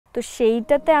তো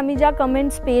সেইটাতে আমি যা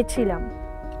কমেন্টস পেয়েছিলাম,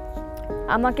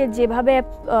 আমাকে যেভাবে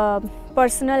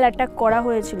পার্সোনাল অ্যাটাক করা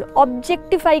হয়েছিল,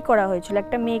 অবজেক্টিফাই করা হয়েছিল,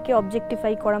 একটা মেয়েকে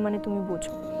অবজেক্টিফাই করা মানে তুমি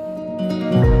বোঝো।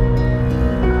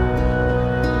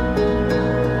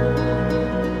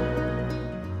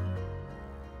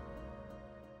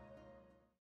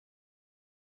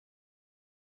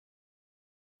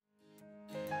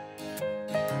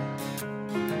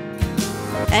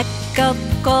 এক কাপ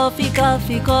কফি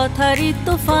কাফি কথারই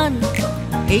তুফান,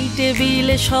 এই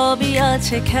টেবিলে সবই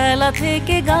আছে খেলা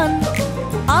থেকে গান,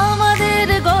 আমাদের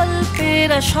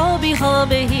গল্পেরা সবই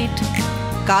হবে হিট,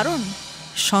 কারণ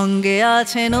সঙ্গে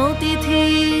আছেন অতিথি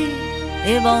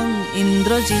এবং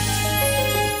ইন্দ্রজিৎ।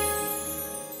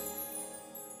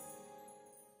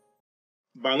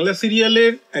 বাংলা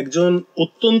সিরিয়ালের একজন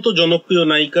অত্যন্ত জনপ্রিয়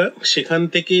নায়িকা, সেখান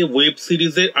থেকে ওয়েব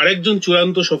সিরিজের আরেকজন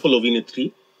চূড়ান্ত সফল অভিনেত্রী,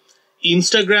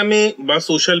 ইনস্টাগ্রামে বা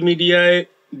সোশ্যাল মিডিয়ায়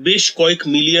বেশ কয়েক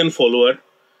মিলিয়ন ফলোয়ার,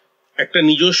 একটা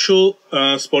নিজস্ব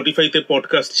স্পটিফাইতে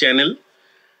পডকাস্ট চ্যানেল।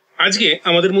 আজকে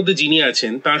আমাদের মধ্যে যিনি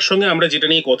আছেন তার সঙ্গে আমরা যেটা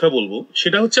নিয়ে কথা বলবো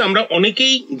সেটা হচ্ছে, আমরা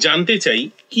অনেকেই জানতে চাই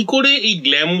কি করে এই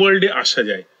গ্ল্যাম ওয়ার্ল্ডে আসা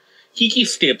যায়, কি কি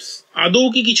স্টেপস, আদৌ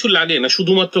কি কিছু লাগে, না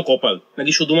শুধুমাত্র কপাল,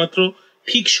 নাকি শুধুমাত্র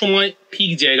ঠিক সময় ঠিক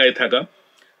জায়গায় থাকা।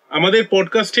 আমাদের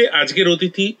পডকাস্টে আজকের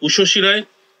অতিথি উষসী রায়।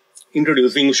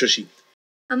 ইন্ট্রোডিউসিং উষসী।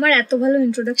 আমার এত ভালো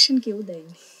ইন্ট্রোডাকশন কেউ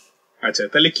দেয়নি। আচ্ছা,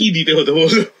 তাহলে কি দিতে হতো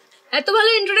বলো? এত ভালো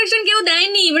ইন্ট্রোডাকশন কেউ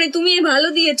দেয়নি, মানে তুমি ভালো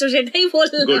দিয়েছো সেটাই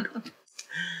বললাম।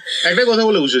 একটা কথা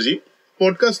বলে উষসী,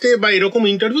 পডকাস্টে বা এরকম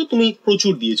ইন্টারভিউ তুমি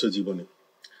প্রচুর দিয়েছো জীবনে,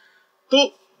 তো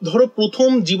ধরো প্রথম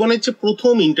জীবনের যে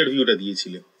প্রথম ইন্টারভিউটা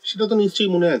দিয়েছিলে সেটা তো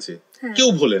নিশ্চয়ই মনে আছে, কেউ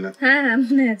ভোলে না। হ্যাঁ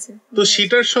মনে আছে। তো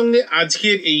সেটার সঙ্গে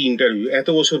আজকের এই ইন্টারভিউ এত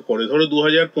বছর পরে, ধরো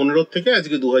 2015 থেকে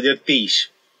আজকে 2023,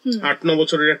 8-9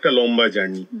 বছরের একটা লম্বা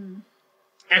জার্নি,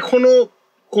 এখনো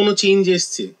কোনো চেঞ্জ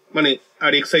এসছে? মানে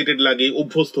আর এক্সাইটেড লাগে,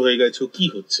 অভ্যস্ত হয়ে গেছো, কি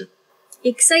হচ্ছে?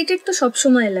 এক্সাইটেড তো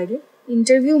সবসময় লাগে,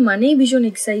 ইন্টারভিউ মানেই ভীষণ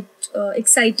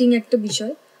এক্সাইটিং একটা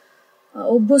বিষয়।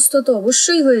 অভ্যস্ত তো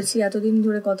অবশ্যই হয়েছি এতদিন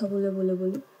ধরে কথা বলে বলে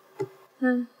বলে।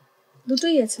 হ্যাঁ,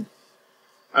 দুটোই আছে।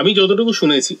 আমি যতটুকু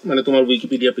শুনেছি, মানে তোমার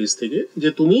উইকিপিডিয়া পেজ থেকে, যে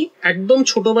তুমি একদম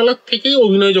ছোটবেলা থেকেই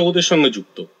অভিনয় জগতের সঙ্গে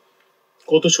যুক্ত।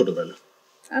 কত ছোটবেলা?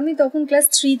 আমি তখন ক্লাস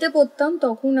 3-তে পড়তাম,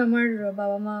 তখন আমার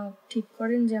বাবা মা ঠিক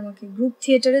করেন যে আমাকে গ্রুপ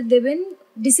থিয়েটারে দেবেন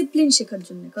ডিসিপ্লিন শেখার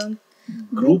জন্য। কারণ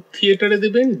গ্রুপ থিয়েটারে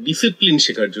দেবেন ডিসিপ্লিন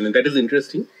শেখার জন্য, দ্যাট ইজ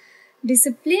ইন্টারেস্টিং।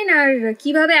 ডিসিপ্লিন আর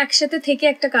কিভাবে একসাথে থেকে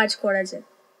একটা কাজ করা যায়,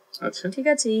 আচ্ছা ঠিক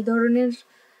আছে, এই ধরনের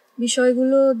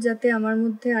বিষয়গুলো যাতে আমার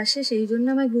মধ্যে আসে, সেই জন্য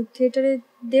আমার গ্রুপ থিয়েটারে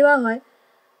দেওয়া হয়।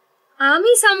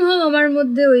 আমি সামহাও আমার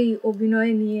মধ্যে ওই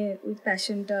অভিনয় নিয়ে ওই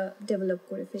প্যাশনটা ডেভেলপ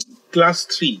করে ফেলি। ক্লাস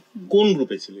 3 কোন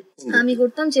গ্রুপে ছিলে? আমি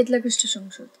করতাম চেতলা কৃষ্টি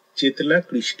সংসদ। চেতলা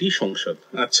কৃষ্টি সংসদ,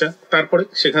 আচ্ছা। তারপরে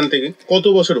সেখান থেকে কত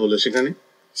বছর হলো সেখানে?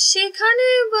 সেখানে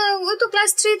ওই তো ক্লাস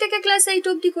 3 থেকে ক্লাস 8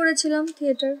 অবধি করেছিলাম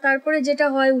থিয়েটার। তারপরে যেটা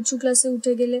হয়, উঁচু ক্লাসে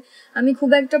উঠে গেলে আমি খুব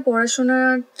একটা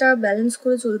পড়াশোনাটা ব্যালেন্স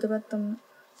করে চলতে পারতাম না,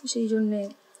 সেই জন্য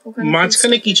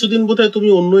মাঝখানে কিছুদিন বোধহয় তুমি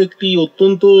অন্য একটি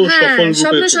অত্যন্ত সফল গ্রুপে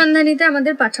স্বপ্ন সন্ধানীতে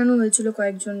আমাদের পাঠানো হয়েছিল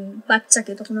কয়েকজন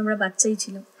বাচ্চাকে, তখন আমরা বাচ্চাই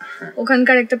ছিলাম।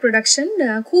 ওখানকার একটা প্রোডাকশন,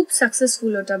 খুব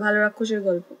সাকসেসফুল, ওটা ভালো রাক্ষসের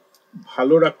গল্প।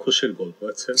 ভালো রাক্ষসের গল্প,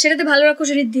 আচ্ছা। সেটাতে ভালো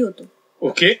রাক্ষসের ঋদ্ধি হতো।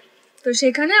 ওকে। তো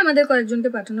সেখানে আমাদের কয়েকজনকে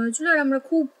পাঠানো হয়েছিল, আর আমরা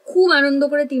খুব খুব আনন্দ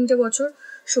করে 3টে বছর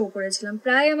শো করেছিলাম।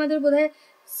 প্রায় আমাদের বোধহয়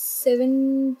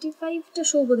 75টা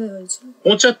শো বোধহয় হয়েছিল।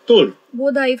 75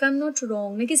 বোধহয়, if I am not wrong,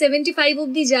 নাকি 75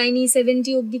 অবধি যায়নি,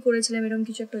 70 অবধি করেছিলাম, এরকম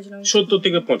কিছু একটা হয়েছিল। 70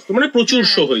 থেকে 75, মানে প্রচুর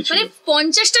শো হয়েছিল। মানে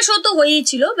 50টা শো তো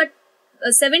হয়েছিল, বাট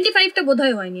 75টা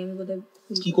বোধহয় হয়নি। আমি বোধহয়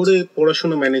কি করে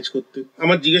পড়াশোনা ম্যানেজ করতে?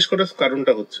 আমার জিজ্ঞেস করার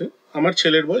কারণটা হচ্ছে, আমার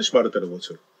ছেলের বয়স 12-13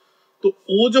 বছর। তো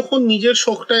ও যখন নিজের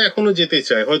শখটা এখনো যেতে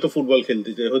চায়, হয়তো ফুটবল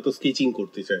খেলতে চায়, হয়তো স্কেচিং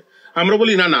করতে চায়, আমরা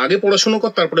বলি না না আগে পড়াশোনা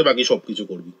কর, তারপরে বাকি সবকিছু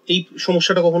করবি। এই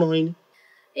সমস্যাটা কখনো হয়নি?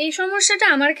 এই সমস্যাটা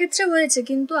আমার ক্ষেত্রে হয়েছে,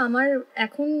 কিন্তু আমার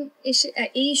এখন এসে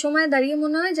এই সময় দাঁড়িয়ে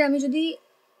মনে হয় যে আমি যদি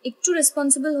একটু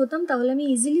রেসপন্সিবল হতাম তাহলে আমি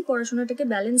ইজিলি পড়াশোনাটাকে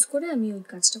ব্যালেন্স করে আমি ওই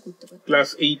কাজটা করতে পারতাম। ক্লাস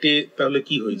 8-এ তাহলে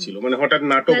কি হয়েছিল? মানে হঠাৎ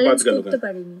নাটক বাদ গেল? করতে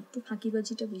পারিনি, একটু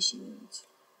ফাঁকিবাজিটা বেশি হয়ে গেছে।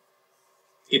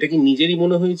 এটা কি নিজেরই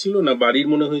মনে হয়েছিল, না বাড়ির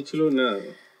মনে হয়েছিল, না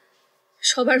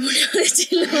সবার মনে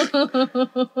হয়েছিল?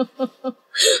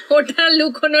 ওটা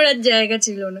লুকোনোর আর জায়গা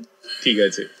ছিল না। ঠিক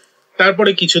আছে।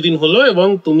 তারপরে কিছুদিন হলো এবং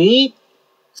তুমি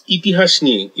ইতিহাস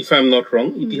নিয়ে, if I am not wrong,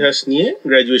 ইতিহাস নিয়ে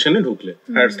গ্রাজুয়েশনে ঢুকলে,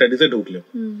 হায়ার স্টাডিজে ঢুকলে।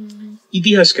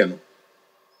 ইতিহাস কেন?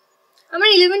 আমার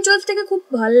 11-12 থেকে খুব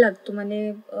ভালো লাগতো, মানে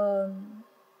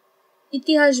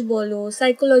ইতিহাস বলো,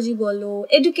 সাইকোলজি বলো,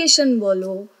 এডুকেশন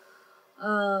বলো,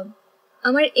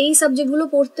 আমার এই সাবজেক্টগুলো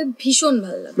পড়তে ভীষণ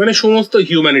ভালো লাগতো। মানে সমস্ত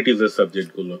হিউম্যানিটিজ এর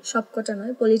সাবজেক্টগুলো? সবকটা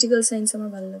নয়, পলিটিক্যাল সায়েন্স আমার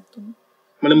ভালো লাগতো না,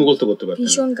 মানে মুখস্থ করতে পারতাম।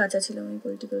 ভীষণ কাঁচা ছিলাম আমি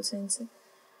পলিটিক্যাল সায়েন্সে।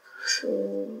 তো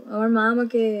আমার মা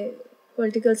আমাকে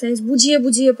পলিটিক্যাল সায়েন্স বুঝিয়ে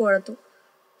বুঝিয়ে পড়াতো,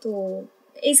 তো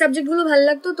এই সাবজেক্টগুলো ভালো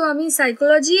লাগতো। তো আমি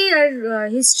সাইকোলজি আর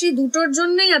হিস্ট্রি দুটোর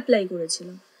জন্যই অ্যাপ্লাই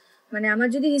করেছিলাম। মানে আমার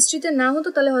যদি হিস্ট্রিতে না হতো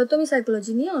তাহলে হয়তো আমি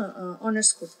সাইকোলজি নিয়ে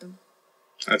অনার্স করতাম।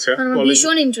 আচ্ছা, আমার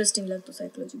ভীষণ ইন্টারেস্টিং লাগতো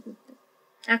সাইকোলজি পড়তে,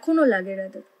 এখনো লাগে।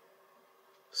 রাদার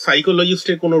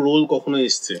সাইকোলজিস্টের কোনো রোল কখনো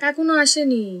এসেছে? এখনো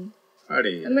আসেনি।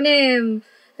 আরে মানে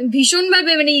ভীষণ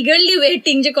ভাবে মানে ইগারলি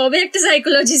ওয়েটিং যে কবে একটা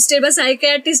সাইকোলজিস্টের বা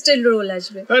সাইকিয়াট্রিস্টের রোল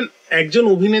আসবে। কারণ একজন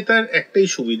অভিনেতার একটাই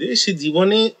সুবিধে, সে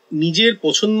জীবনে নিজের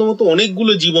পছন্দ মতো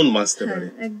অনেকগুলো জীবন বাঁচতে পারে।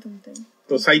 একদম তাই।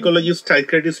 তো সাইকোলজিস্ট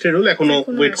সাইকিয়াট্রিস্টের রোল এখনো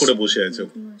ওয়েট করে বসে আছে।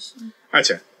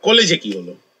 আচ্ছা, কলেজে কি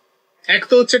হলো? এক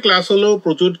তো হচ্ছে ক্লাস হলো,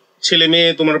 প্রচুর ছেলে মেয়ে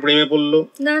তোমার প্রেমে পড়লো।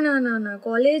 না না না না,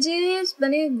 কলেজে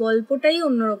মানে গল্পটাই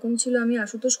অন্যরকম ছিল। আমি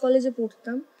আশুতোষ কলেজে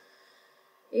পড়তাম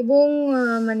এবং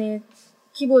মানে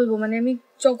কি বলবো, মানে আমি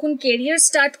যখন কেরিয়ার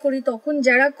স্টার্ট করি তখন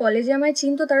যারা কলেজে আমায়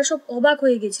চিনতো তারা সব অবাক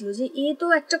হয়ে গেছিল যে এ তো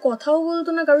একটা কথাও বলতো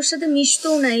না, কারোর সাথে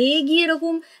মিশতেও না, এ গিয়ে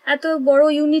এরকম এত বড়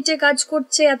ইউনিটে কাজ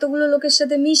করছে, এতগুলো লোকের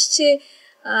সাথে মিশছে,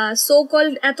 সো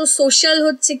কল্ড এত সোশ্যাল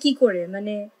হচ্ছে কি করে।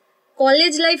 মানে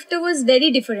কলেজ লাইফটা ওয়াজ ভেরি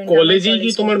ডিফারেন্ট। কলেজে কি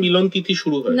তোমার মিলন তিথি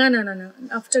শুরু হয়? না না না না,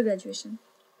 আফটার গ্রাজুয়েশন।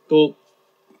 তো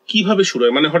কিভাবে শুরু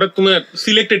হয়, মানে হঠাৎ তুমি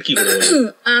সিলেক্টেড কি করে?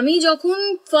 আমি যখন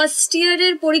ফার্স্ট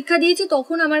ইয়ারের পরীক্ষা দিয়েছি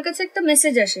তখন আমার কাছে একটা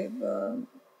মেসেজ আসে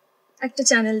একটা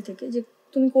চ্যানেল থেকে যে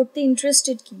তুমি করতে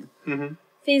ইন্টারেস্টেড কিনা,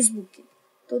 ফেসবুকে।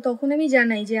 তো তখন আমি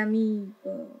জানাই যে আমি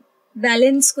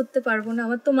ব্যালেন্স করতে পারবো না,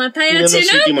 আমার তো মাথায় আছে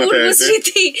না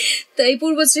পূর্বস্মৃতি, তাই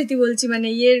পূর্বস্মৃতি বলছি মানে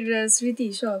স্মৃতি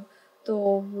সব। তো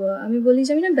আমি বলি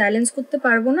যে আমি না ব্যালেন্স করতে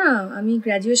পারবো না, আমি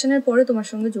গ্র্যাজুয়েশনের পরে তোমার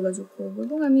সঙ্গে যোগাযোগ করবো।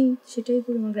 এবং আমি সেটাই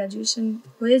করি, আমার গ্র্যাজুয়েশন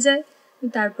হয়ে যায়,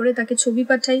 তারপরে তাকে ছবি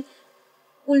পাঠাই।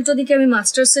 উল্টো দিকে আমি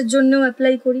মাস্টার্সের জন্যও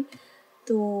অ্যাপ্লাই করি।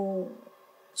 তো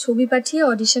ছবি পাঠিয়ে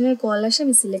অডিশনের কল আসে,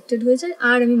 আমি সিলেক্টেড হয়ে যাই,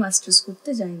 আর আমি মাস্টার্স করতে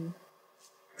যাইনি।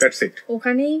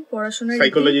 ওখানেই পড়াশোনার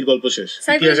সাইকোলজির গল্প শেষ,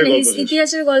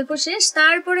 ইতিহাসের গল্প শেষ।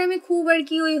 তারপরে আমি খুব আর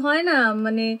কি ওই হয় না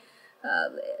মানে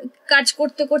কাজ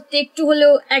করতে করতে একটু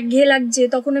হলেও একঘেয়ে লাগছে,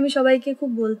 তখন আমি সবাইকে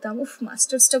খুব বলতাম উফ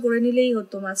মাস্টার্সটা করে নিলেই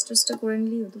হতো, মাস্টার্সটা করে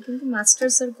নিলেই হতো, কিন্তু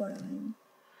মাস্টার্স আর করা হয়নি।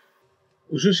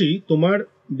 উষসী, তোমার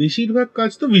বেশিরভাগ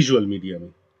কাজ তো ভিজুয়াল মিডিয়ামে,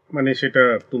 মানে সেটা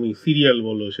তুমি সিরিয়াল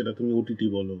বলো, সেটা তুমি ওটিটি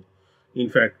বলো,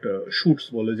 ইনফ্যাক্ট শুটস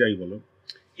বলো, যাই বলো।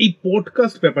 এই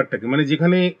পডকাস্ট ব্যাপারটাকে, মানে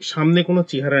যেখানে সামনে কোনো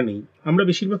চেহারা নেই, আমরা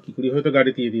বেশিরভাগ কি করি, হয়তো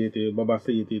গাড়িতে যেতে যেতে বা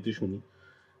বাসে যেতে যেতে শুনি,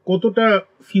 কতটা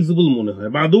ফিজিবল মনে হয়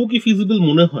বা আদৌ কি ফিজিবল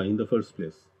মনে হয় ইন দ্য ফার্স্ট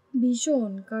প্লেস?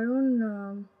 ভীষণ, কারণ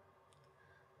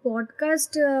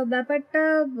পডকাস্ট ব্যাপারটা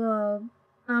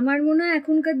আমার মনে হয়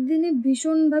এখনকার দিনে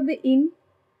ভীষণভাবে ইন।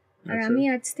 আর আমি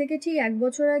আজ থেকে ঠিক 1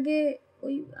 বছর আগে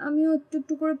ওই আমিও একটু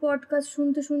একটু করে পডকাস্ট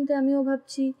শুনতে শুনতে আমিও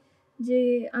ভাবছি যে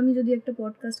আমি যদি একটা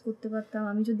পডকাস্ট করতে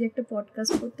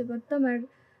পারতাম, আর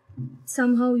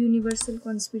সামহাউ ইউনিভার্সাল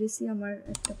কনস্পিরেসি আমার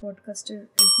একটা পডকাস্টের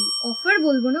অফার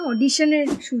বলবো না, অডিশনের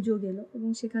সুযোগ এলো এবং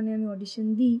সেখানে আমি অডিশন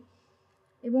দিই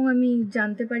এবং আমি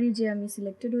জানতে পারি যে আমি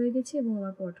সিলেক্টেড হয়ে গেছি এবং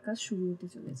আমার পডকাস্ট শুরু হতে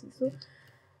চলেছে। সো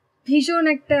ভীষণ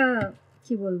একটা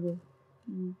কি বলবো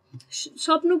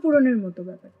স্বপ্ন পূরণের মতো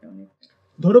ব্যাপারটা অনেক।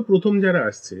 ধরো প্রথম যারা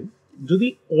আসছে, যদি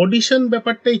অডিশন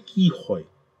ব্যাপারটাই কি হয়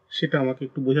সেটা আমাকে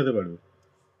একটু বোঝাতে পারবে?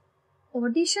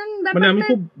 অডিশন মানে আমি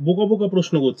খুব বোকা বোকা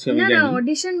প্রশ্ন করছি, আমি জানি। না,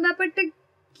 অডিশন ব্যাপারটা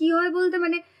কি হয় বলতে,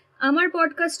 মানে আমার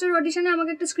পডকাস্টের অডিশনে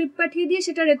আমাকে একটা স্ক্রিপ্ট পাঠিয়ে দিয়ে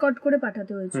সেটা রেকর্ড করে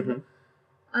পাঠাতে হয়েছিল।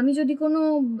 আমি যদি কোনো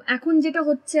এখন যেটা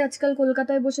হচ্ছে আজকাল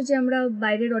কলকাতায় বসে যে আমরা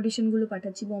বাইরের অডিশনগুলো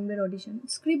পাঠাচ্ছি, বম্বের অডিশন,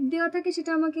 স্ক্রিপ্ট দেওয়া থাকে,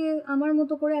 সেটা আমাকে আমার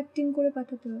মতো করে অ্যাক্টিং করে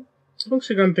পাঠাতে হয় এবং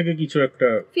সেখান থেকে কিছু একটা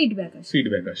ফিডব্যাক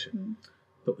আসে।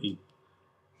 তো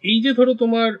এই যে ধরো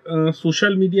তোমার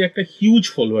সোশ্যাল মিডিয়া একটা হিউজ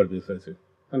ফলোয়ার বেস আছে,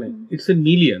 মানে ইটস এ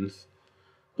মিলিয়ন্স,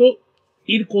 তো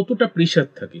এর কতটা প্রেশার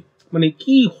থাকে, মানে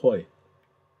কি হয়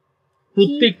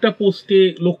প্রত্যেকটা পোস্টে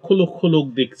লক্ষ লক্ষ লোক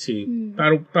দেখছে,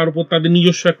 তার উপর তাদের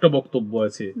নিজস্ব একটা বক্তব্য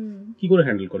আছে, কি করে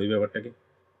হ্যান্ডেল করে ব্যাপারটাকে?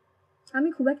 আমি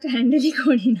খুব একটা হ্যান্ডেলই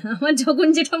করি না, আমার যখন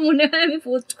যেটা মনে হয় আমি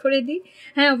পোস্ট করে দিই।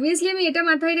 হ্যাঁ, অবভিয়াসলি আমি এটা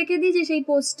মাথায় রেখে দিই যে সেই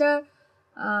পোস্টটা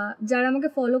যারা আমাকে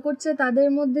ফলো করছে তাদের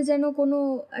মধ্যে যেন কোনো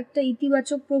একটা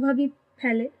ইতিবাচক প্রভাবই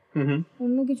ফেলে,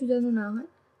 অন্য কিছু যেন না হয়।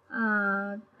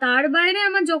 তার বাইরে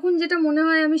আমার যখন যেটা মনে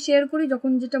হয় আমি শেয়ার করি,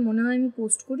 যখন যেটা মনে হয় আমি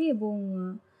পোস্ট করি। এবং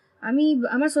আমি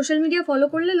আমার সোশ্যাল মিডিয়া ফলো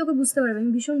করলে লোকে বুঝতে পারবে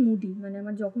আমি ভীষণ মুডি, মানে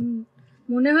আমার যখন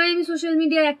মনে হয় আমি সোশ্যাল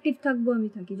মিডিয়ায় অ্যাক্টিভ থাকবো আমি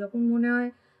থাকি, যখন মনে হয়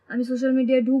আমি সোশ্যাল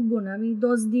মিডিয়ায় ঢুকবো না আমি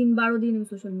 10 দিন 12 দিন আমি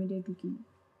সোশ্যাল মিডিয়ায় ঢুকি।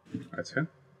 আচ্ছা,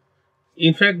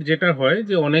 ইনফ্যাক্ট যেটা হয়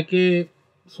যে অনেকে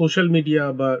সোশ্যাল মিডিয়া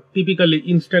বা টিপিক্যালি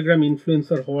ইনস্টাগ্রাম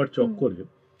ইনফ্লুয়েন্সার হওয়ার চক্করে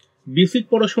বেসিক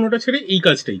পড়াশোনাটা ছেড়ে এই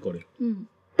কাজটাই করে।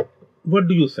 What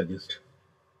do you suggest?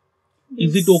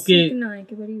 Is it ওকে? না,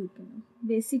 একেবারেই ওকে না।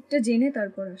 বেসিকটা জেনে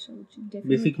তারপর আসা উচিত।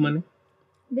 বেসিক মানে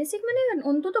বেসিক মানে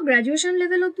অন্তত গ্র্যাজুয়েশন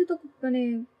লেভেল অবধি তো মানে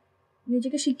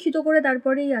নিজেকে শিক্ষিত করে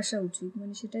তারপরেই আসা উচিত,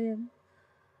 মানে সেটাই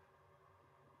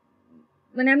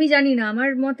মানে আমি জানি না, আমার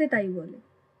মতে তাই বলে।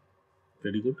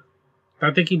 Very good.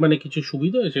 তাতে কি মানে কিছু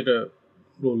সুবিধা সেটা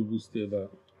রোল বুঝতে বা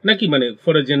নাকি মানে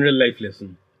for a general life lesson?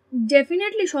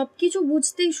 Definitely সব কিছু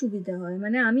বুঝতেই সুবিধা হয়,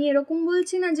 মানে আমি এরকম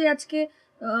বলছি না যে আজকে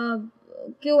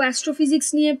কেউ অ্যাস্ট্রোফিজিক্স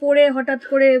নিয়ে পড়ে হঠাৎ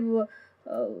করে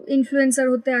ইনফ্লুয়েন্সার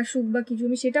হতে আসুক বা কিছু,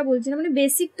 আমি সেটা বলছি না, মানে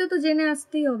বেসিকটা তো জেনে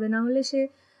আসতেই হবে, না হলে সে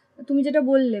তুমি যেটা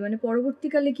বললে মানে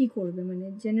পরবর্তীকালে কি করবে, মানে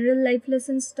জেনারেল লাইফ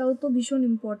লেসন্সটাও তো ভীষণ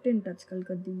ইম্পর্টেন্ট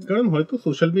আজকালকার দিনে। কারণ হয়তো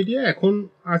সোশ্যাল মিডিয়া এখন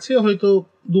আছে, হয়তো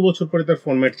 2 বছর পরে তার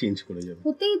ফরম্যাট চেঞ্জ করে যাবে।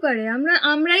 হতেই পারে,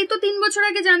 আমরাই তো 3 বছর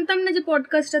আগে জানতাম না যে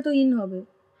পডকাস্টটা তো ইন হবে।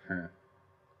 হ্যাঁ,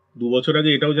 2 বছর আগে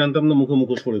এটাও জানতাম না মুখে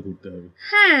মুখোশ করে ঘুরতে হবে।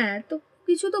 হ্যাঁ, তো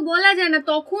কিছু তো বলা যায় না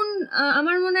তখন।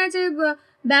 আমার মনে আছে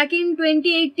ব্যাক ইন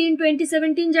 2018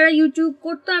 2017 যারা ইউটিউব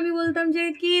করতো, আমি বলতাম যে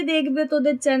কে দেখবে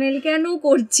তোদের চ্যানেল, কেন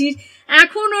করছিস?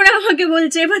 এখন ওরা আমাকে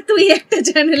বলছে এবার তুই একটা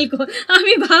চ্যানেল কর।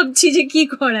 আমি ভাবছি যে কি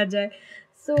করা যায়।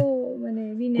 সো মানে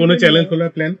কোন চ্যানেল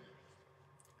খোলার প্ল্যান?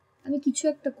 আমি কিছু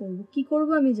একটা করব, কি করব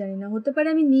আমি জানি না, হতে পারে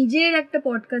আমি নিজের একটা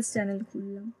পডকাস্ট চ্যানেল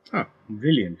খুললাম। হ্যাঁ,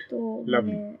 ব্রিলিয়ান্ট। তো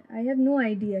মানে আই হ্যাভ নো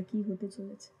আইডিয়া কি হতে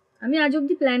চলেছে, আমি আজ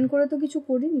অব্দি প্ল্যান করে তো কিছু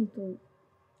করিনি, তো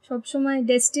সবসময়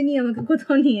ডেস্টিনি আমাকে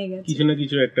কোথাও নিয়ে গেছে, কিছু না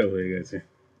কিছু একটা হয়ে গেছে।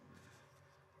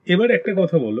 এবার একটা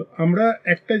কথা বলো, আমরা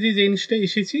একটা যে জিনিসটা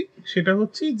এসেছি সেটা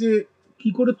হচ্ছে যে কি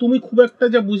করে তুমি খুব একটা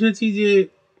যা বুঝেছি যে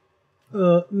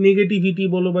নেগেটিভিটি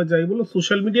বলো বা যাই বলো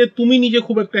সোশ্যাল মিডিয়ায় তুমি নিজে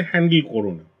খুব একটা হ্যান্ডেল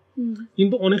করো না,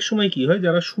 কিন্তু অনেক সময় কি হয়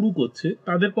যারা শুরু করছে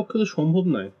তাদের পক্ষে তো সম্ভব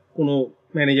নয়, কোনো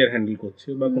ম্যানেজার হ্যান্ডেল করছে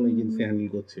বা কোনো এজেন্সি হ্যান্ডেল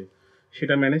করছে,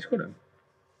 সেটা ম্যানেজ করা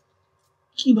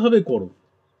কিভাবে করো?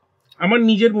 আমার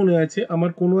নিজের মনে আছে,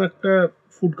 আমার কোনো একটা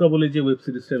ফুডকা বলে যে ওয়েব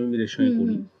সিরিজটা আমি মেয়েদের সঙ্গে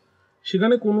করি,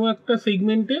 সেখানে কোনো একটা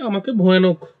সেগমেন্টে আমাকে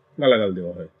ভয়ানক গালাগাল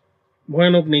দেওয়া হয়,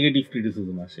 ভয়ানক নেগেটিভ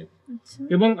ক্রিটিসিজম আসে,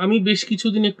 এবং আমি বেশ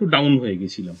কিছুদিন একটু ডাউন হয়ে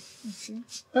গেছিলাম।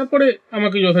 তারপরে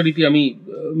আমাকে যথারীতি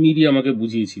মিডিয়া আমাকে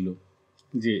বুঝিয়েছিল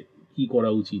যে কি করা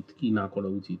উচিত কি না করা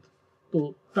উচিত। তো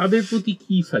তাদের প্রতি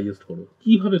কি সাজেস্ট করো,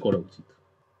 কিভাবে করা উচিত?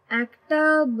 একটা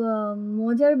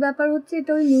মজার ব্যাপার হচ্ছে,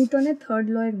 এটা ওই নিউটনের থার্ড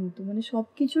লয়ের মতো, মানে সব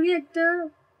কিছুরই একটা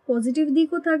পজিটিভ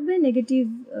দিকও থাকবে, নেগেটিভ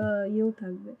ইয়েও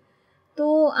থাকবে। তো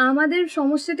আমাদের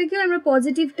সমস্যাটা কি, আমরা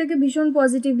পজিটিভটাকে ভীষণ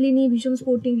পজিটিভলি নিই, ভীষণ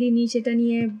স্পোর্টিংলি নিই, সেটা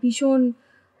নিয়ে ভীষণ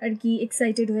আর কি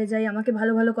এক্সাইটেড হয়ে যায়, আমাকে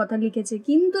ভালো ভালো কথা লিখেছে,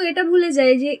 কিন্তু এটা ভুলে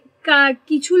যায় যে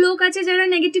কিছু লোক আছে যারা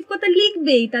নেগেটিভ কথা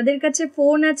লিখবেই, তাদের কাছে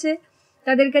ফোন আছে,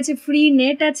 তাদের কাছে ফ্রি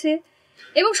নেট আছে,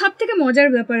 এবং সব থেকে মজার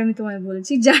ব্যাপার আমি তোমায়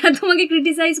বলছি, যারা তোমাকে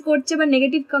ক্রিটিসাইজ করছে বা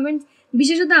নেগেটিভ কমেন্টস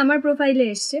বিশেষত আমার প্রোফাইলে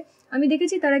এসছে, আমি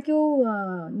দেখেছি তারা কেউ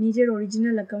নিজের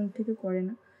অরিজিনাল অ্যাকাউন্ট থেকে করে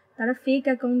না, তারা ফেক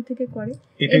অ্যাকাউন্ট থেকে করে,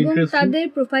 এবং তাদের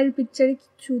প্রোফাইল পিকচারে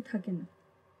কিছু থাকে না,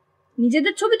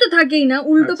 নিজেদের ছবি তো থাকেই না,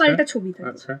 উল্টো পাল্টা ছবি থাকে।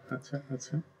 আচ্ছা আচ্ছা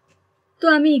আচ্ছা। তো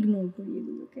আমি ইগনোর করি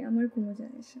এগুলোকে, আমার কোনো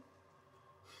যায় আসে।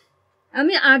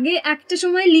 আমি আগে একটা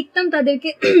সময় লিখতাম তাদেরকে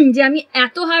যে আমি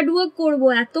এত হার্ডওয়ার্ক করব,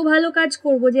 এত ভালো কাজ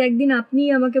করব যে একদিন আপনি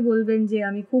আমাকে বলবেন যে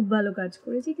আমি খুব ভালো কাজ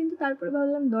করেছি, কিন্তু তারপরে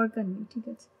ভাবলাম দরকার নেই, ঠিক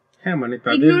আছে। হ্যাঁ, মানে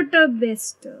ইগনোরটা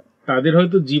বেস্ট। তাদের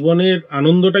হয়তো জীবনের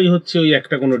আনন্দটাই হচ্ছে ওই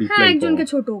একটা কোনো রিপ্লাই। হ্যাঁ, একজনকে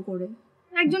ছোট করে,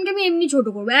 একজনকে আমি এমনি ছোট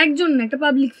করব, একজন না, একটা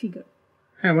পাবলিক ফিগার।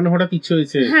 হ্যাঁ, মানে হঠাৎ ইচ্ছে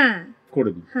হয়েছে হ্যাঁ করে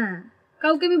দিই। হ্যাঁ,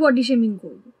 কাউকে আমি বডি শেমিং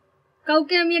করব,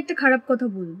 কাউকে আমি একটা খারাপ কথা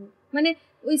বলবো, মানে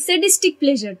ওই স্যাডিস্টিক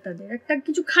প্লেজার, তাদের একটা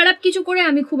কিছু খারাপ কিছু করে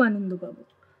আমি খুব আনন্দ পাবো।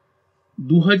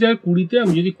 2020-তে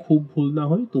আমি যদি খুব ভুল না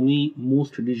হই, তুমি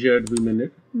মোস্ট ডিজায়ার্ড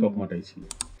উইমেনের তকমাটাই ছিল,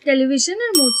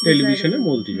 টেলিভিশনের মোস্ট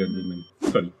ডিজায়ার্ড উইমেন।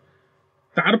 সরি,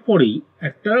 তারপরেই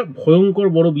একটা ভয়ঙ্কর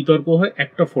বড় বিতর্ক হয়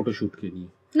একটা ফটোশুটকে নিয়ে।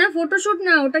 না, ফটোশুট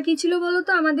না, ওটা কি ছিল বলো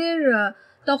তো, আমাদের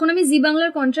তখন আমি জি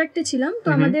বাংলার কন্ট্রাক্টে ছিলাম, তো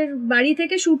আমাদের বাড়ি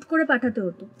থেকে শুট করে পাঠাতে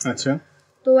হতো। আচ্ছা।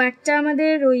 তো একটা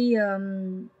আমাদের ওই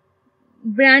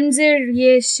ব্র্যান্ডসের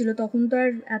ইয়ে এসেছিল, তখন তো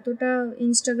আর এতটা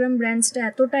ইনস্টাগ্রাম ব্র্যান্ডসটা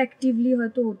এতটা অ্যাক্টিভলি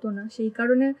হয়তো হতো না, সেই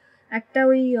কারণে একটা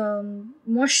ওই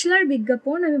মশলার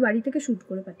বিজ্ঞাপন আমি বাড়ি থেকে শুট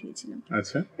করে পাঠিয়েছিলাম।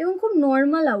 আচ্ছা। এবং খুব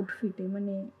নর্মাল আউটফিটে,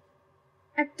 মানে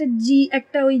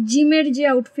একটা ওই জিমের যে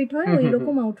আউটফিট হয় ওই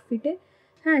রকম আউটফিটে।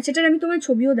 হ্যাঁ, সেটার আমি তোমার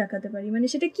ছবিও দেখাতে পারি, মানে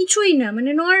সেটা কিছুই না, মানে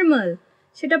নর্মাল,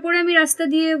 সেটা পরে আমি রাস্তা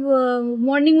দিয়ে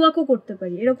মর্নিং ওয়াকও করতে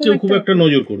পারি, এরকম খুব একটা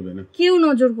নজর করবে না, কেউ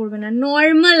নজর করবে না,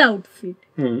 নর্মাল আউটফিট।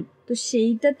 তো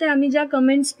সেইটাতে আমি যা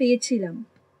কমেন্টস পেয়েছিলাম,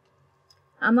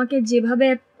 আমাকে যেভাবে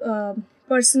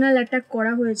পার্সোনাল অ্যাটাক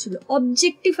করা হয়েছিল,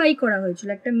 অবজেক্টিফাই করা হয়েছিল,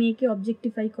 একটা মেয়েকে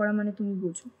অবজেক্টিফাই করা মানে তুমি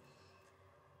বোঝো।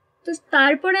 তো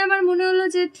তারপরে আমার মনে হলো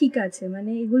যে ঠিক আছে,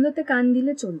 মানে এগুলোতে কান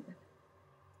দিলে চলবে,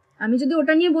 আমি যদি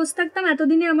ওটা নিয়ে বসে থাকতাম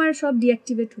এতদিনে আমার সব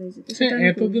ডিঅ্যাক্টিভেট হয়ে যেত,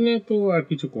 এতদিনে তো আর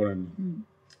কিছু করার নেই।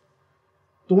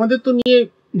 তোমাদের তো নিয়ে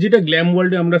যেটা গ্ল্যাম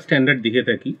ওয়ার্ল্ডে আমরা স্ট্যান্ডার্ড দেখে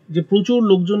থাকি, যে প্রচুর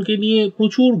লোকজনকে নিয়ে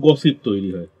প্রচুর গসিপ তৈরি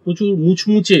হয়, প্রচুর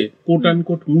মুচমুচে কোট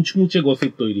আনকোট মুচমুচে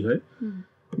গসিপ তৈরি হয়,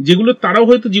 যেগুলো তারাও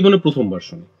হয়তো জীবনে প্রথমবার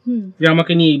শোনে, যে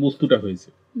আমাকে নিয়ে এই বস্তুটা হয়েছে।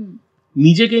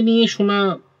 নিজেকে নিয়ে শোনা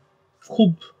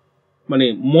খুব মানে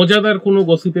মজাদার কোনো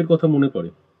গসিপের কথা মনে পড়ে?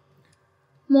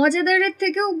 মজাদারের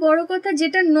থেকেও বড় কথা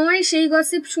যেটা নয় সেই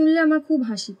গসিপ শুনলে আমার খুব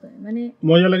হাসি পায়। মানে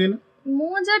মজা লাগে না?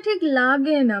 মজা ঠিক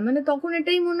লাগে না, মানে তখন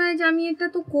এটাই মনে হয় যে আমি এটা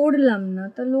তো করলাম না,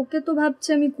 তা লোকে তো ভাবছে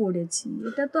আমি করেছি,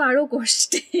 এটা তো আরো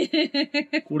কষ্টে।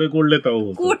 করলে তাও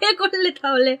করলে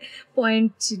তাহলে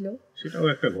পয়েন্ট ছিল। সেটাও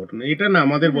একটা ঘটনা। এটা না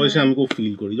আমাদের বয়সে আমি খুব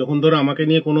ফিল করি, যখন ধরো আমাকে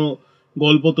নিয়ে কোনো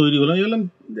গল্প তৈরি হলো, আমি বললাম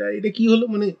এটা কি হলো,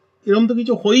 মানে এরকম তো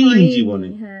কিছু হয়নি জীবনে।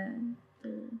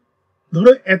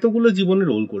 ধরো এতগুলো জীবনে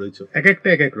রোল করেছো, এক একটা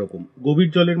এক এক রকম। গভীর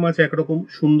জলের মাছ একরকম,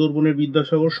 সুন্দরবনের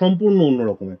বিদ্যাসাগর সম্পূর্ণ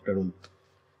অন্যরকম একটা রোল।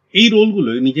 এই রোলগুলো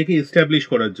নিজেকে এস্টাবলিশ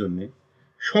করার জন্য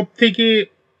সব থেকে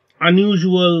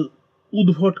আনইউজুয়াল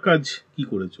উদ্ভট কাজ কি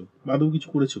করেছো? বাদও কিছু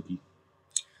করেছো কি?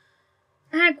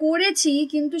 হ্যাঁ করেছি,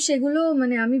 কিন্তু সেগুলো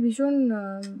মানে আমি ভীষণ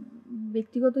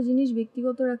ব্যক্তিগত জিনিস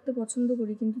ব্যক্তিগত রাখতে পছন্দ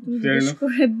করি, কিন্তু তুমি জিজ্ঞেস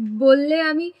করে বললে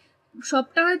আমি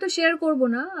সবটা হয়তো শেয়ার করব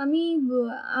না। আমি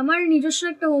আমার নিজস্ব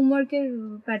একটা হোমওয়ার্কের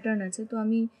প্যাটার্ন আছে, তো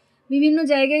আমি বিভিন্ন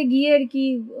জায়গায় গিয়ে আর কি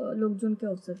লোকজনকে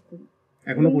অবজার্ভ করি।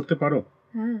 এখনো করতে পারো?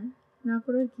 হ্যাঁ, না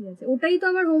করার কি আছে, ওটাই তো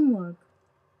আমার হোমওয়ার্ক।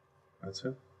 আচ্ছা,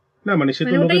 না মানে সে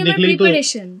তো লোকে দেখলেই তো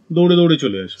দৌড়ে দৌড়ে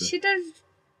চলে আসবে, সেটার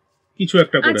কিছু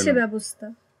একটা করে আছে ব্যবস্থা।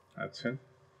 আচ্ছা,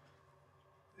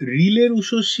 রিলের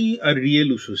উশসী আর রিয়েল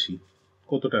উশসী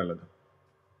কতটা আলাদা?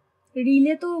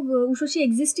 রিলে তো উশসী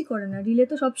এক্সিস্টই করে না, রিলে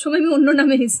তো সবসময় আমি অন্য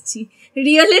নামে এসেছি,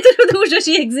 রিয়েলে তো শুধু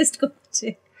উশসী এক্সিস্ট করছে।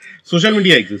 সোশ্যাল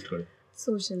মিডিয়া এক্সিস্ট করে,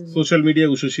 সোশ্যাল মিডিয়া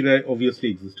উশসীরা অবভিয়াসলি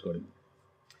এক্সিস্ট করে।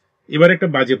 এবার একটা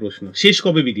বাজে প্রশ্ন, শেষ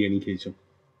কবে বিরিয়ানি খেয়েছো?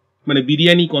 মানে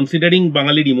বিরিয়ানি কনসিডারিং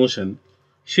বাঙালির ইমোশন,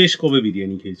 শেষ কবে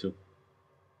বিরিয়ানি খেয়েছো?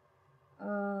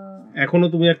 এখনো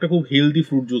তুমি একটা খুব হেলদি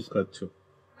ফ্রুট জুস খাচ্ছ।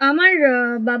 আমার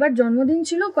বাবার জন্মদিন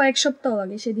ছিল কয়েক সপ্তাহ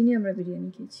আগে, সেদিনই আমরা বিরিয়ানি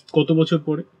খেয়েছি। কত বছর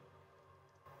পরে?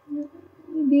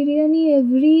 বিরিয়ানি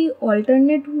এভরি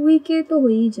অল্টারনেট উইকে তো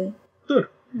হয়েই যায় তোর।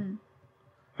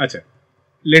 আচ্ছা,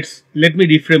 let me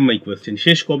reframe my question,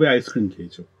 শেষ কবে আইসক্রিম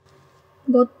খেয়েছো?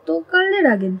 গতকালের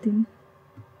আগের দিন।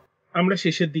 আমরা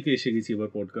শেষের দিকে এসে গেছি এবার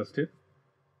পডকাস্টের।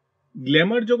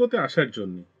 গ্ল্যামার জগতে আসার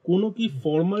জন্য কোনো কি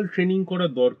ফর্মাল ট্রেনিং করা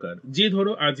দরকার? যে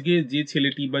ধরো আজকে যে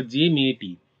ছেলেটি বা যে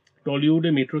মেয়েটি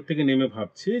টলিউডে মেট্রো থেকে নেমে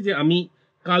ভাবছে যে আমি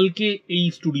কালকে এই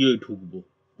স্টুডিওয় ঢুকবো,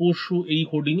 পরশু এই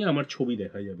হোর্ডিংয়ে আমার ছবি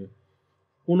দেখা যাবে,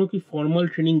 কোনো কি ফর্মাল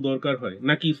ট্রেনিং দরকার হয়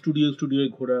নাকি স্টুডিওয়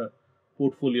ঘোরা,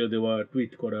 পোর্টফোলিও দেওয়া,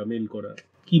 টুইট করা, মেল করা,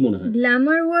 কি মনে হয়?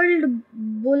 গ্ল্যামার ওয়ার্ল্ড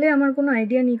বলে আমার কোনো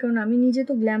আইডিয়া নেই, কারণ আমি নিজে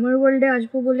তো গ্ল্যামার ওয়ার্ল্ডে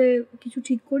আসবো বলে কিছু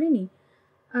ঠিক করিনি।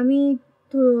 আমি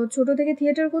তো ছোট থেকে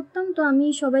থিয়েটার করতাম, তো আমি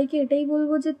সবাইকে এটাই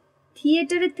বলবো যে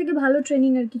থিয়েটারের থেকে ভালো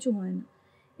ট্রেনিং আর কিছু হয় না।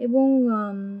 এবং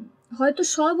হয়তো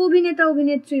সব অভিনেতা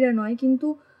অভিনেত্রীরা নয়, কিন্তু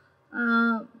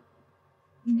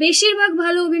বেশিরভাগ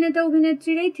ভালো অভিনেতা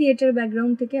অভিনেত্রীরাই থিয়েটার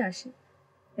ব্যাকগ্রাউন্ড থেকে আসে,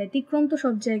 ব্যতিক্রম তো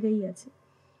সব জায়গায়ই আছে।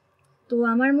 তো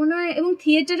আমার মনে হয়, এবং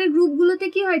থিয়েটারের গ্রুপগুলোতে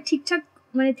কি হয়, ঠিকঠাক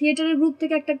মানে থিয়েটারের গ্রুপ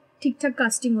থেকে একটা ঠিকঠাক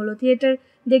কাস্টিং হলো, থিয়েটার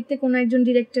দেখতে কোনো একজন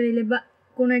ডিরেক্টর এলে বা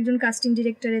কোনো একজন কাস্টিং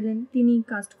ডিরেক্টর এলেন, তিনি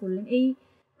কাস্ট করলেন, এই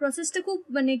প্রসেসটা খুব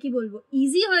মানে কি বলবো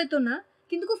ইজি হয়তো না,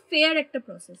 কিন্তু খুব ফেয়ার একটা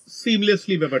প্রসেস,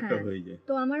 সিমলেসলি ব্যাপারটা হয়ে যায়।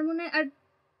 তো আমার মনে হয় আর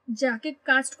যাকে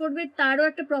কাস্ট করবে তারও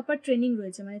একটা প্রপার ট্রেনিং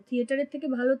রয়েছে, মানে থিয়েটারের থেকে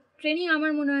ভালো ট্রেনিং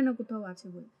আমার মনে হয় না কোথাও আছে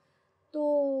বলে, তো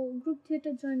গ্রুপ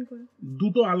থিয়েটার জয়েন করে।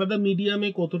 দুটো আলাদা মিডিয়ামে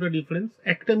কতটা ডিফারেন্স?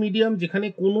 একটা মিডিয়াম যেখানে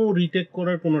কোনো রিটেক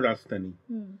করার কোনো রাস্তা নেই,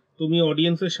 তুমি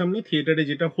অডিয়েন্সের সামনে থিয়েটারে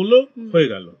যেটা হলো হয়ে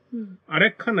গেল,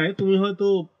 আরেকখানায় তুমি হয়তো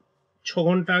 6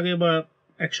 ঘন্টা আগে বা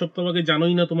 1 সপ্তাহ আগে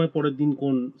জানোই না তোমার পরের দিন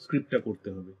কোন স্ক্রিপ্টটা করতে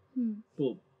হবে। তো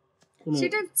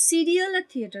সেটা সিরিয়াল আর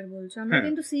থিয়েটার বলছো, আমরা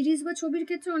কিন্তু সিরিজ বা ছবির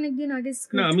ক্ষেত্রে অনেক দিন আগে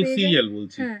স্ক্রিপ্ট। না আমি সিরিয়াল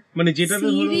বলছি, মানে যেটা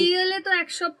সিরিয়ালে তো 1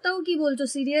 সপ্তাহ কি বলছো,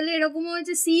 সিরিয়ালে এরকম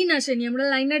হয়েছে সিন আসেনি, আমরা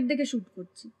লাইনার দেখে শুট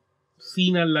করছি।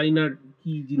 সিন আর লাইনার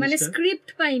কি জিনিস? মানে স্ক্রিপ্ট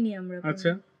পাইনি আমরা।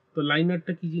 আচ্ছা, তো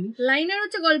লাইনারটা কি জিনিস? লাইনার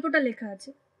হচ্ছে গল্পটা লেখা আছে,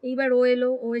 এইবার ও এলো,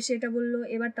 ও এসে এটা বললো,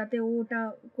 এবার তাতে ও ওটা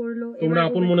করলো, তোমরা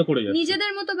আপন মনে করে যাচ্ছ,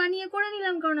 নিজেদের মতো বানিয়ে করে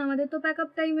নিলাম, কারণ আমাদের তো প্যাকআপ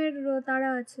টাইমের তারা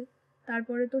আছে,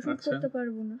 তারপরে তো শুট করতে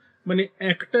পারবো না। মানে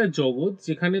একটা জগৎ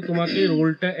যেখানে তোমাকে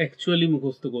রোলটা অ্যাকচুয়ালি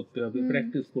মুখস্থ করতে হবে,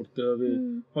 প্র্যাকটিস করতে হবে,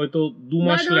 হয়তো 2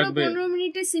 মাস লাগবে। 15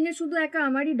 মিনিটের সিনে শুধু একা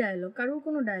আমারই ডায়লগ, কারোর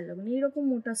কোনো ডায়লগ নেই, এরকম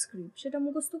মোটা স্ক্রিপ্ট, সেটা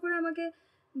মুখস্থ করে আমাকে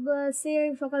সে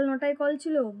সকাল 9টায় কল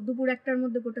ছিল, দুপুর 1টার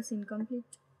মধ্যে গোটা সিন কমপ্লিট।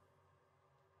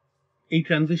 এই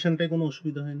ট্রানজিশনটায় কোনো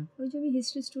অসুবিধা হয় না? ওই যে আমি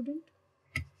history student.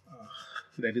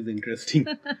 That is interesting.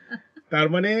 তার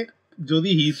মানে যদি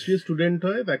হিস্ট্রি স্টুডেন্ট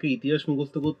হয় তাকে ইতিহাস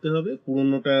মুখস্থ করতে হবে,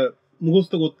 পুরনোটা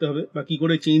মুখস্থ করতে হবে বা কি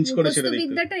করে চেঞ্জ করে সেটা দেখতে হবে।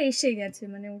 বিদ্যাটা এসে গেছে,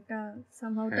 মানে ওটা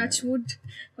সামহাউ টাচউড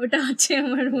ওটা আছে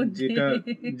আমার মধ্যে, যেটা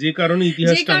যে কারণে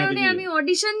ইতিহাসটা যে কারণে আমি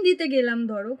অডিশন দিতে গেলাম,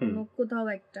 ধরো কোনো কোথাও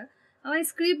একটা আমার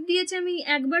স্ক্রিপ্ট দিয়েছে, আমি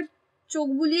একবার চোখ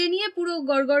বুলিয়ে নিয়ে পুরো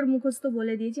গড়গড় মুখস্থ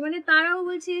বলে দিয়েছি, মানে তারাও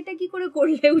বলছে এটা কি করে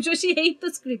করলে উষসী, এই তো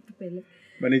স্ক্রিপ্ট পেলে।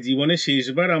 মানে জীবনে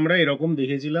শেষবার আমরা এরকম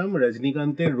দেখেছিলাম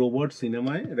রজনীকান্তের রোবট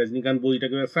সিনেমায়, রজনীকান্ত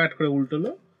বইটাকে স্টার্ট করে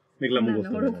উল্টোলো, দেখলাম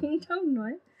মুখস্থ। ওরকমটাও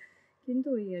নয়, কিন্তু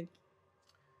ওই আর কি।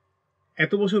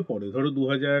 এত বছর পরে ধরো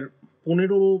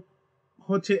 2015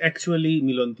 হচ্ছে অ্যাকচুয়ালি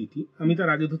মিলন তিথি, আমি তার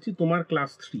আগে ধরছি তোমার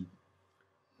ক্লাস 3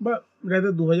 বা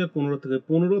রাদার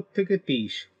 2015 থেকে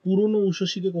 23 পুরনো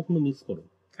উষসীকে কখনো মিস করো?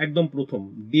 একদম প্রথম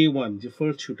ডে 1 যে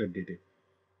ফার্স্ট শুটার ডেটে,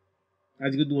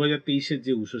 আজকে 2023-এর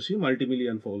যে উষসী,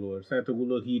 মাল্টিমিলিয়ন ফলোয়ার্স,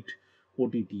 এতগুলো হিট,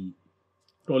 ওটিটি,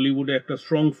 টলিউডে একটা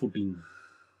স্ট্রং ফুটিং।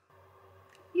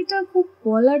 এটা খুব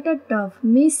বলাটা টাফ।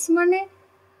 মিস মানে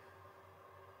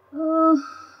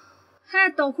হ্যাঁ,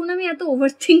 তখন আমি এত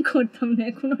ওভারথিঙ্ক করতাম না,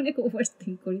 এখন অনেক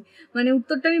ওভারথিঙ্ক করি। মানে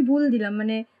উত্তরটা আমি ভুল দিলাম,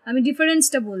 মানে আমি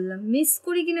ডিফারেন্সটা বললাম, মিস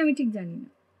করি কিনা আমি ঠিক জানি না।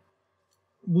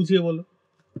 বুঝিয়ে বলো।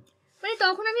 মানে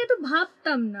তখন আমি এত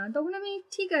ভাবতাম না, তখন আমি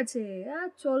ঠিক আছে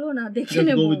চলো না দেখে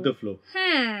নেব,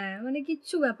 হ্যাঁ মানে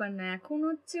কিচ্ছু ব্যাপার না। এখন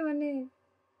হচ্ছে মানে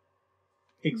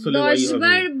 10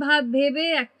 বার ভেবে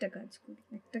একটা কাজ করি,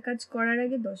 একটা কাজ করার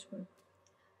আগে 10 বার।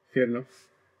 ফেয়ার না?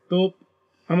 তো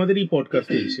আমাদের এই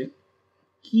পডকাস্টে এসে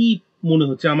কি মনে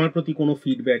হচ্ছে, আমার প্রতি কোনো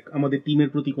ফিডব্যাক, আমাদের টিমের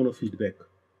প্রতি কোনো ফিডব্যাক?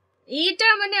 এটা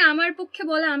মানে আমার পক্ষে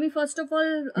বলা, আমি ফার্স্ট অফ অল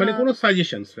মানে কোনো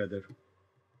সাজেশনস রাদার।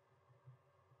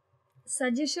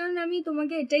 সাজেশন আমি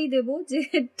তোমাকে এটাই দেব যে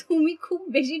তুমি খুব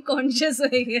বেশি কনসিয়াস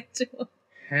হয়ে গেছো।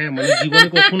 হ্যাঁ, মানে জীবনে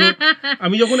কখনো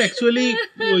আমি যখন অ্যাকচুয়ালি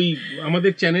ওই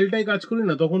আমাদের চ্যানেলটাই কাজ করি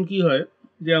না, তখন কি হয়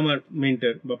যে আমার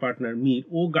মেন্টর বা পার্টনার মীর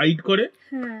ও গাইড করে,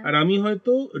 আর আমি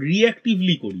হয়তো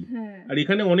রিঅ্যাক্টিভলি করি, আর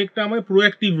এখানে অনেকটা আমায়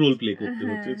প্রোঅ্যাক্টিভ রোল প্লে করতে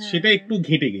হচ্ছে, সেটা একটু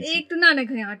ঘেটে গেছে। একটু না না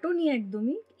ঘাটো নি,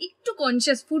 একদমই একটু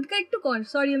কনসিয়াস, ফুডকা একটু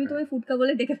সরি আমি তোমায় ফুডকা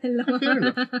বলে ডেকে ফেললাম,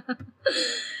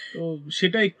 তো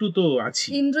সেটা একটু তো আছে।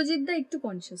 ইন্দ্রজিৎ দা একটু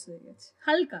কনসিয়াস হয়ে গেছে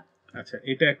হালকা। আচ্ছা,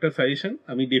 এটা একটা সাজেশন,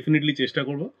 আমি ডেফিনেটলি চেষ্টা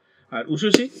করব। আর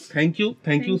Ushasi, thank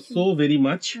you so very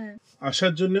much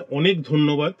আসার জন্য, অনেক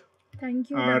ধন্যবাদ। থ্যাংক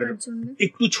ইউ আর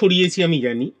একটু ছড়িয়েছি আমি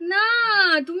জানি, না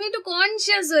তুমি একটু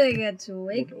কনসিয়াস হয়ে গেছো,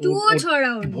 একটুও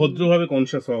ছড়াও, ভদ্রভাবে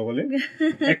কনসিয়াস হওয়া বলে।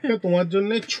 একটা তোমার জন্য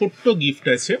ছোট্ট গিফট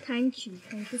আছে। Thank you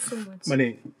so much. মানে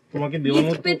তোমাকে দেওয়ার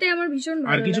মতো পেতে আমার ভীষণ ভালো,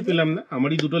 আর কিছু পেলাম না,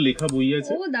 আমারই দুটো লেখা বই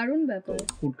আছে। ও দারুণ ব্যাপার,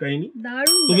 ফুড কাহিনী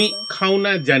দারুণ। তুমি খাও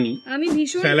না জানি, আমি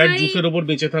ভীষণ স্যালাড জুসের উপর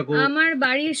বেঁচে থাকো, আমার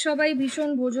বাড়ির সবাই ভীষণ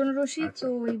ভোজন রসিক, তো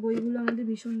এই বইগুলো আমাদের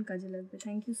ভীষণ কাজে লাগবে।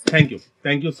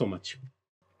 Thank you so much.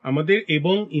 আমাদের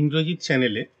এবং ইন্দ্রজিৎ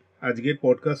চ্যানেলে আজকের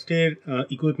পডকাস্টের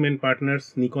equipment partners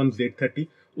Nikon Z30।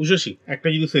 Ushasi, একটা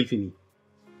যদি সেলফি নিই।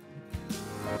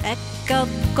 এক কাপ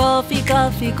কফি,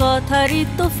 কাফি কথারই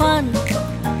তুফান,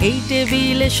 এই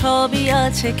টেবিলে সবই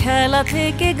আছে খেলা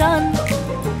থেকে গান,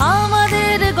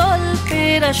 আমাদের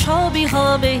গল্পের সবই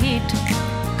হবে হিট,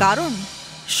 কারণ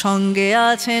সঙ্গে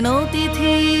আছেন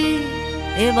অতিথি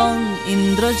এবং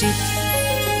ইন্দ্রজিৎ।